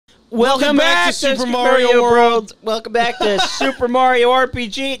Welcome back to Super Mario World. Welcome back to Super Mario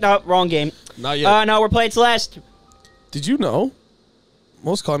RPG. No, wrong game. Not yet. No, we're playing Celeste. Did you know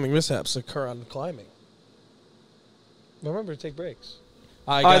most climbing mishaps occur on climbing? Remember to take breaks.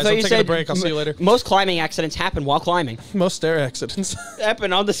 All right, guys, I'm taking a break. I'll see you later. Most climbing accidents happen while climbing. Most stair accidents.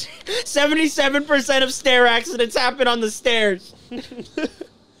 Happen on the 77% of stair accidents happen on the stairs.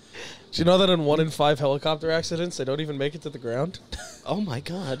 Do you know that in 1 in 5 helicopter accidents, they don't even make it to the ground? Oh my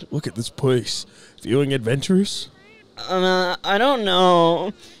god. Look at this place. Feeling adventurous? I don't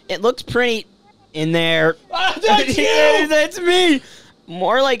know. It looks pretty in there. Ah, that's you! That's me.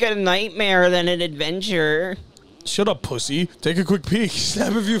 More like a nightmare than an adventure. Shut up, pussy. Take a quick peek.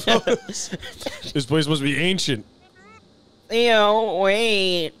 Snap a few photos. This place must be ancient. Theo,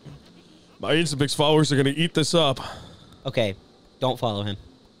 wait. My Instapix followers are going to eat this up. Okay, don't follow him.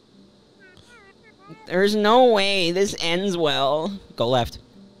 There's no way this ends well. Go left.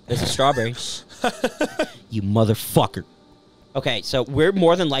 There's a strawberry. You motherfucker. Okay, so we're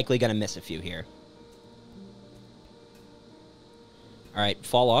more than likely going to miss a few here. All right,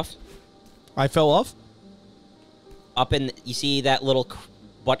 fall off. I fell off? Up in, you see that little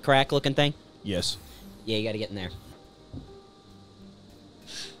butt crack looking thing? Yes. Yeah, you got to get in there.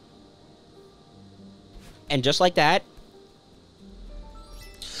 And just like that.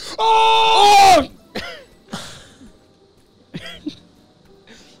 Oh!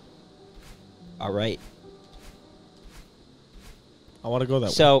 All right. I want to go that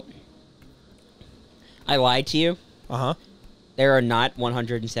way. So, I lied to you. Uh-huh. There are not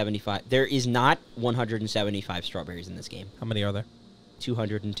 175. There is not 175 strawberries in this game. How many are there?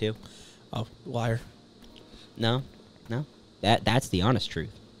 202. Oh, liar. No. That's the honest truth.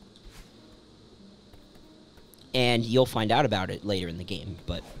 And you'll find out about it later in the game.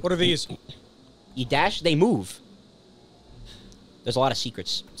 But what are these? You dash, they move. There's a lot of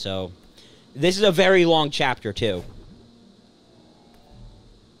secrets. So, this is a very long chapter, too.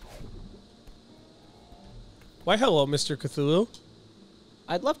 Why, hello, Mr. Cthulhu.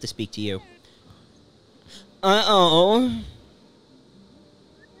 I'd love to speak to you. Uh-oh.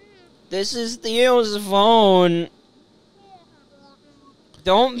 This is Theo's phone.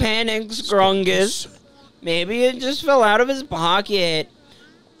 Don't panic, Scrungus. Maybe it just fell out of his pocket.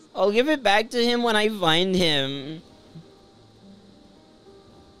 I'll give it back to him when I find him.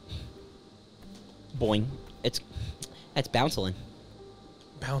 Boing. That's bouncing.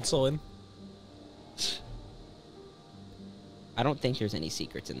 Bouncing. I don't think there's any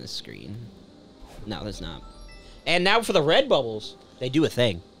secrets in this screen. No, there's not. And now for the red bubbles. They do a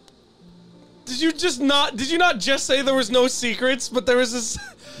thing. Did you not just say there was no secrets, but there was this...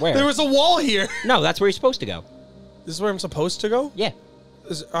 Where? There was a wall here. No, that's where you're supposed to go. This is where I'm supposed to go? Yeah.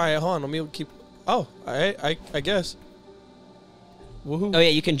 Alright, hold on. Let me keep... Oh, I guess. Woohoo. Oh, yeah,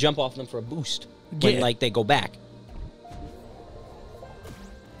 you can jump off them for a boost when, like, they go back.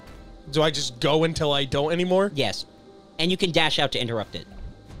 Do I just go until I don't anymore? Yes. And you can dash out to interrupt it.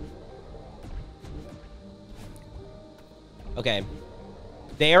 Okay.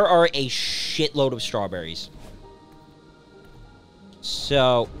 There are a shitload of strawberries.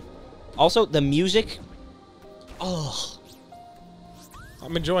 So, also, the music... Oh.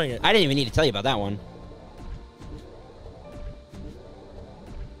 I'm enjoying it. I didn't even need to tell you about that one.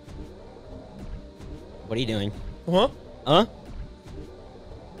 What are you doing? Huh? Huh?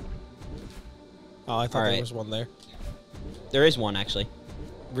 Oh, I thought there was one there. There is one, actually.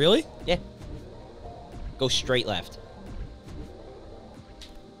 Really? Yeah. Go straight left.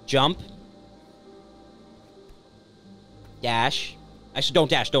 Jump. Dash. Actually,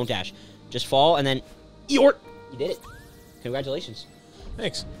 don't dash. Just fall, and then... Eeyore! You did it. Congratulations.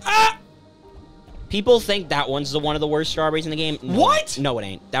 Thanks. Ah! People think that one's one of the worst strawberries in the game. No, what? No, it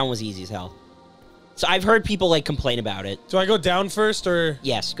ain't. That one was easy as hell. So I've heard people, like, complain about it. Do I go down first, or...?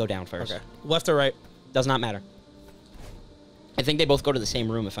 Yes, go down first. Okay. Left or right? Does not matter. I think they both go to the same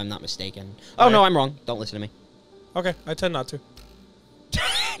room, if I'm not mistaken. Oh, no, I'm wrong. Don't listen to me. Okay, I tend not to.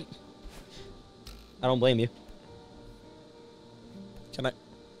 I don't blame you. Can I...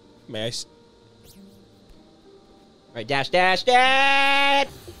 May I... Right, dash, dash, dash!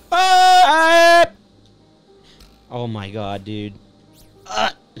 Oh my god, dude.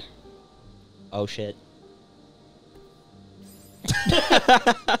 Oh shit.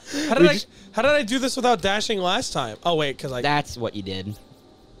 How did I do this without dashing last time? Oh wait, because I... That's what you did.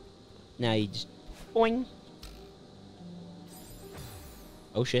 Now you just... Boing.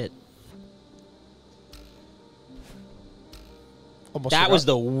 Oh shit. Almost that forgot. was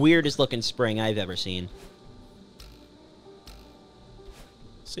the weirdest looking spring I've ever seen.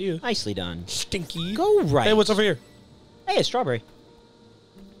 See you. Nicely done. Stinky. Go right. Hey, what's over here? Hey, a strawberry.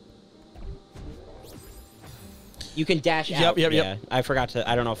 You can dash out. Yep. Yeah, I forgot to.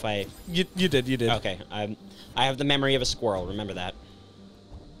 I don't know if I. You did. Okay, I have the memory of a squirrel. Remember that.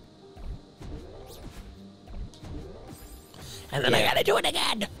 And then I gotta do it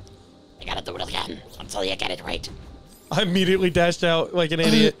again. I gotta do it again until you get it right. I immediately dashed out like an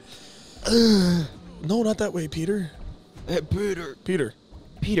idiot. No, not that way, Peter. Peter. Peter.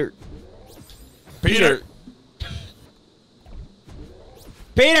 Peter. Peter.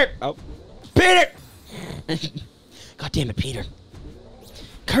 Peter. Oh, Peter. God damn it, Peter.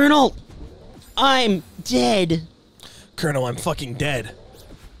 Colonel, I'm dead. Colonel, I'm fucking dead.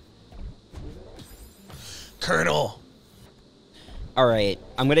 Colonel. All right,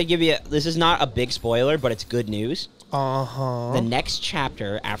 I'm gonna give you. This is not a big spoiler, but it's good news. Uh-huh. The next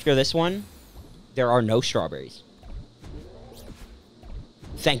chapter after this one, there are no strawberries.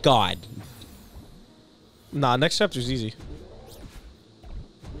 Thank God. Nah, next chapter's easy.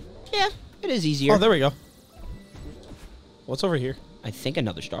 Yeah, it is easier. Oh, there we go. What's over here? I think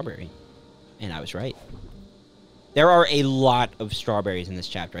another strawberry. And I was right. There are a lot of strawberries in this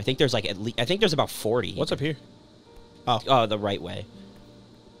chapter. I think there's like at least. I think there's about 40. What's up here? Oh. Oh, the right way.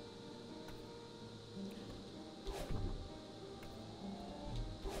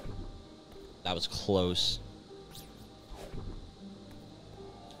 That was close.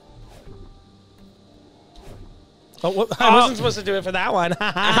 Oh, well, I wasn't supposed to do it for that one.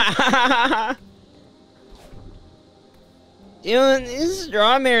 Dude, these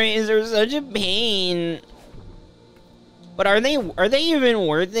strawberries are such a pain. But are they even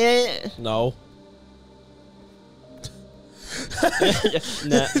worth it? No.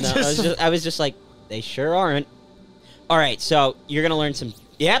 No. I was just like, they sure aren't. All right, so you're gonna learn some.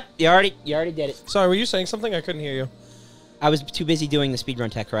 Yep, you already did it. Sorry, were you saying something? I couldn't hear you. I was too busy doing the speedrun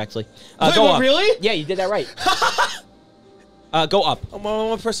tech correctly. Wait, Go what, up. really? Yeah, you did that right. Go up. I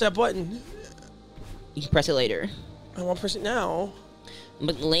want to press that button. You can press it later. I want to press it now.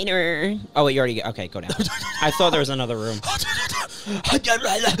 But later. Oh wait, you already. Okay, go down. I thought there was another room.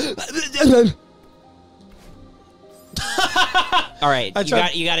 All right,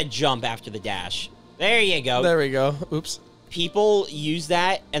 you got to jump after the dash. There you go. There we go. Oops. People use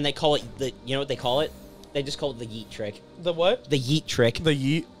that and they call it the. You know what they call it? They just call it the yeet trick. The what? The yeet trick. The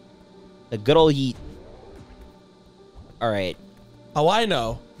yeet. The good old yeet. All right. Oh, I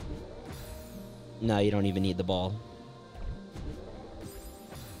know. No, you don't even need the ball.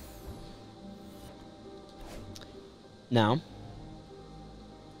 No.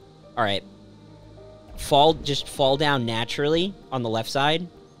 All right. Just fall down naturally on the left side.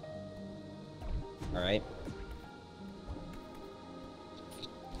 All right.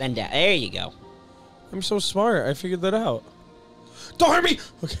 Then down. There you go. I'm so smart. I figured that out. Don't hurt me.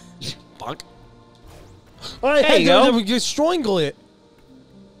 Okay. Fuck. All right. There you go. You strangle it.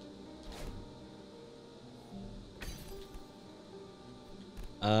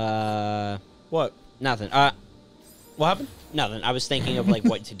 What? Nothing. What happened? Nothing. I was thinking of like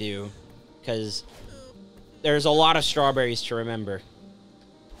what to do, because there's a lot of strawberries to remember.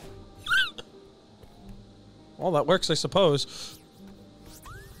 Well, that works, I suppose.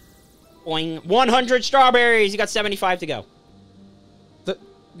 Boing. 100 strawberries. You got 75 to go.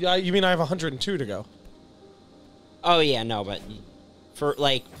 Yeah, you mean I have 102 to go? Oh yeah, no, but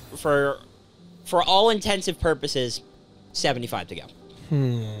for all intensive purposes, 75 to go.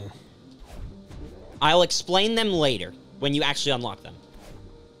 I'll explain them later when you actually unlock them.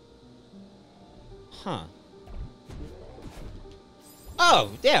 Huh.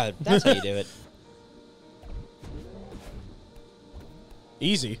 Oh, yeah, that's how you do it.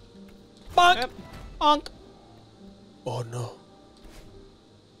 Easy. Bonk. Yep. Bonk. Oh no.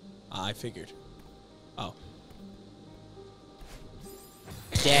 I figured. Oh.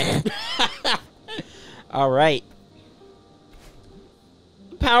 Dead. All right.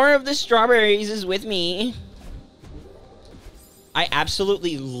 The power of the strawberries is with me. I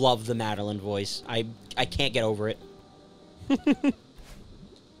absolutely love the Madeline voice. I can't get over it. That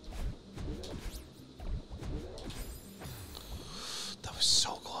was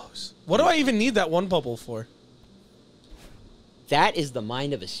so close. What do I even need that one bubble for? That is the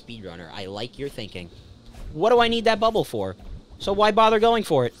mind of a speedrunner. I like your thinking. What do I need that bubble for? So why bother going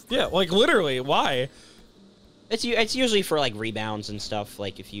for it? Yeah, like literally, why? It's usually for like rebounds and stuff.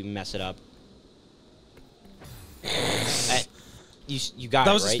 Like if you mess it up. You got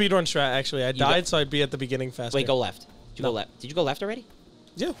that it, was right? a speedrun strat, actually. I died, so I'd be at the beginning faster. Wait, go left. Did you go left? Did you go left already?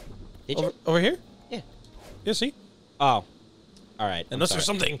 Yeah. Did you? Over here? Yeah. Yeah, see? Oh. All right. Unless there's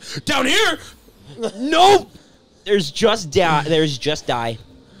something down here! Nope! There's just die.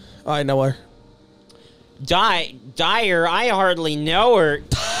 Oh, I know her. Dyer, I hardly know her.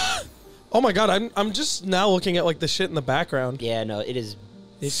 Oh my god, I'm just now looking at like the shit in the background. Yeah, no, it is.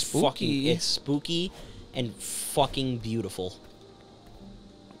 It's spooky. Fucking, it's spooky and fucking beautiful.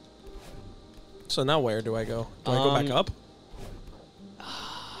 So now where do I go? Do I go back up?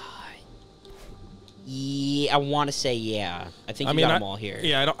 Yeah, I want to say yeah. I think you got them all here.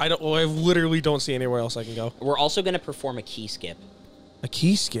 Yeah, well, I literally don't see anywhere else I can go. We're also going to perform a key skip. A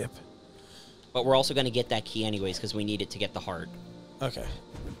key skip? But we're also going to get that key anyways because we need it to get the heart. Okay.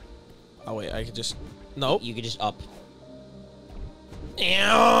 Oh, wait, I could just... Nope. You could just up.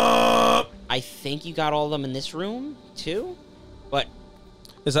 I I think you got all of them in this room, too. But...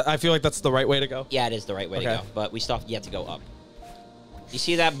 I feel like that's the right way to go. Yeah, it is the right way to go. But we still have yet to go up. You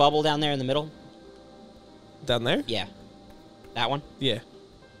see that bubble down there in the middle? Down there? Yeah. That one? Yeah.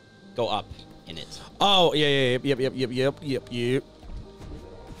 Go up in it. Oh, yeah. Yep.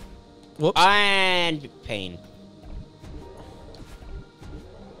 Whoops. And pain.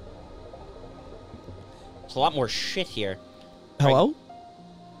 There's a lot more shit here. Hello? Right.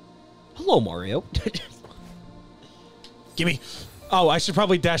 Hello, Mario. Gimme. Oh, I should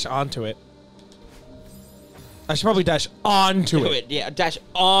probably dash onto it. I should probably dash onto it. Yeah, dash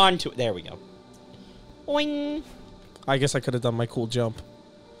onto it. There we go. Boing. I guess I could have done my cool jump.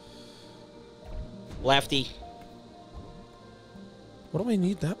 Lefty. What do I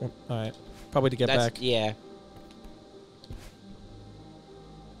need that one? All right. Probably to get back. Yeah.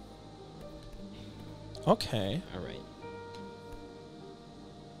 Okay. All right.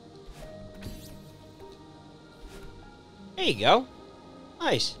 There you go.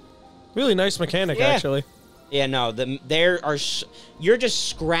 Nice. Really nice mechanic, actually. Yeah, no, you're just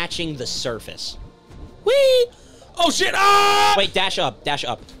scratching the surface. Whee! Oh, shit! Ah! Wait, dash up, dash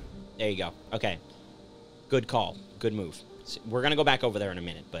up. There you go. Okay. Good call. Good move. So we're going to go back over there in a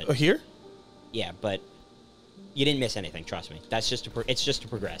minute, but... Oh, here? Yeah, but you didn't miss anything, trust me. That's just it's just to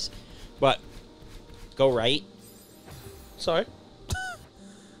progress. But go right. Sorry.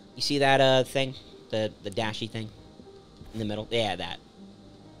 You see that thing? The dashy thing? In the middle? Yeah, that.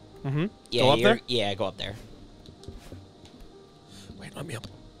 Mm-hmm. Yeah, go up there? Yeah, go up there. Wait, let me up.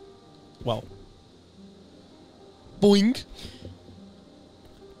 Well. Boing.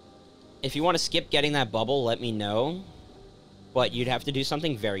 If you want to skip getting that bubble, let me know. But you'd have to do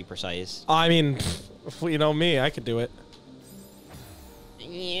something very precise. I mean, you know me, I could do it.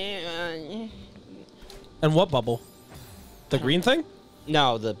 Yeah. And what bubble? The green thing?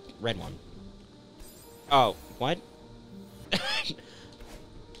 No, the red one. Oh, what?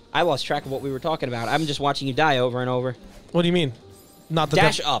 I lost track of what we were talking about. I'm just watching you die over and over. What do you mean? Not the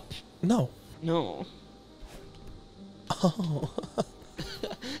dash up. No. No. Oh.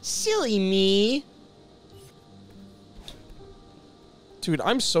 Silly me. Dude,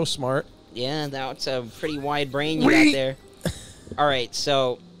 I'm so smart. Yeah, that's a pretty wide brain you got there. All right,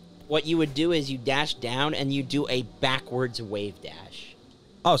 so what you would do is you dash down and you do a backwards wave dash.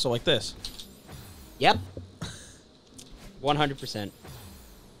 Oh, so like this? Yep. 100%.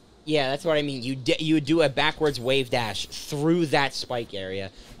 Yeah, that's what I mean. You would do a backwards wave dash through that spike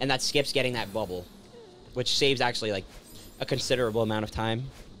area, and that skips getting that bubble, which saves actually like a considerable amount of time.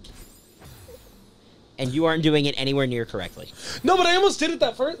 And you aren't doing it anywhere near correctly. No, but I almost did it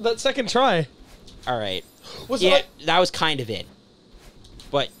that second try. All right. That was kind of it.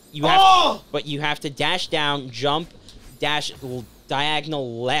 But you have to dash down, jump, dash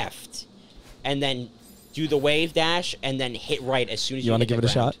diagonal left, and then do the wave dash, and then hit right as soon as you want to give it a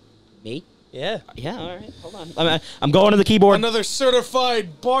shot? Me? Yeah. Yeah, all right. Hold on. I'm going to the keyboard. Another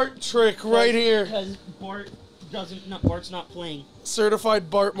certified Bart trick right here. Because Bart's not playing. Certified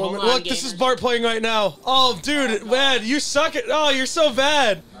Bart moment. on, Look, this is Bart playing right now. Oh, dude, man, you suck at... Oh, you're so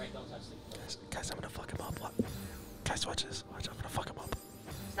bad. All right, don't touch the... Guys, I'm going to fuck him up. What? Guys, watch this. Watch, I'm going to fuck him up.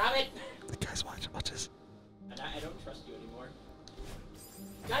 Stop it. Guys, watch this. I don't trust you anymore.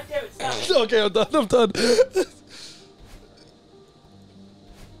 God damn it, stop it. Okay, I'm done.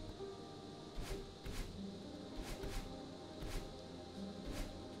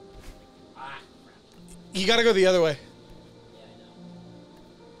 You gotta go the other way. Yeah, I know.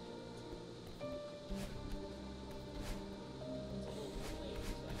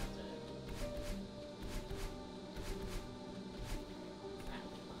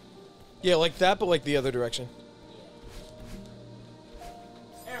 Yeah, like that, but like the other direction.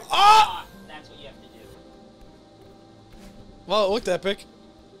 Ah! That's what you have to do. Well, it looked epic.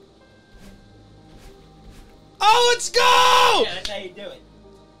 Oh, let's go! Yeah, that's how you do it.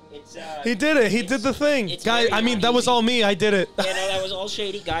 It's, he did it. He did the thing. Guys, I mean, that was all me. I did it. Yeah, no, that was all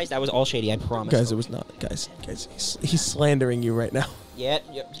shady. Guys, that was all shady. I promise. Guys, it was not. Guys, he's slandering you right now. Yeah,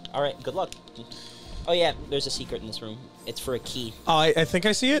 all right, good luck. Oh, yeah, there's a secret in this room. It's for a key. Oh, I think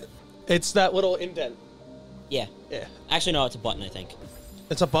I see it. It's that little indent. Yeah. Yeah. Actually, no, it's a button, I think.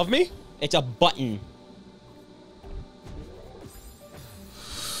 It's above me? It's a button.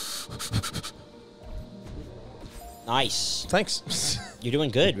 Nice. Thanks. You're doing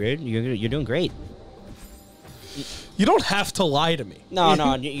good, dude. You're doing great. You don't have to lie to me. No,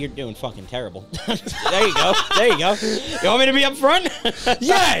 no, you're doing fucking terrible. There you go. There you go. You want me to be up front?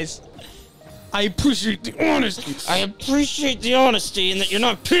 Yes! I appreciate the honesty. I appreciate the honesty and that you're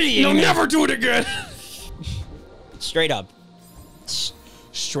not pitying You'll me. never do it again. Straight up.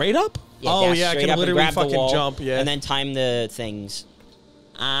 Straight up? Yeah, oh, dash yeah, I straight can up and literally grab the fucking wall, jump, yeah. And then time the things.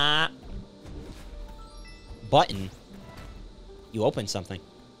 Button. You open something.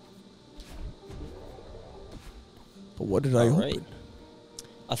 But what did I open? Right.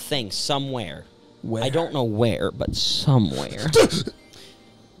 A thing somewhere. Where? I don't know where, but somewhere.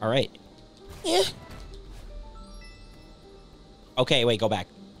 All right. Yeah. Okay, wait, go back.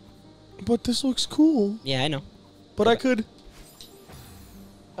 But this looks cool. Yeah, I know. But I could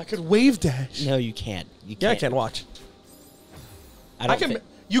wave dash. No, you can't. You can't. Yeah, I can watch. I can.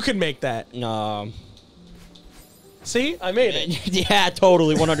 You can make that. No. See, I made it. Yeah,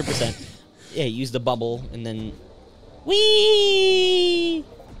 totally, 100%. Yeah, use the bubble and then. Wee.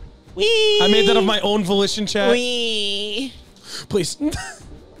 Wee. I made that of my own volition, chat. Wee. Please.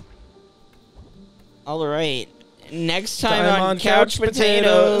 All right. Next time Time on on Couch Couch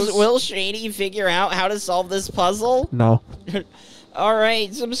Potatoes, Potatoes. will Shady figure out how to solve this puzzle? No. All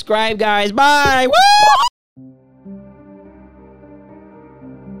right, subscribe, guys. Bye. Woo!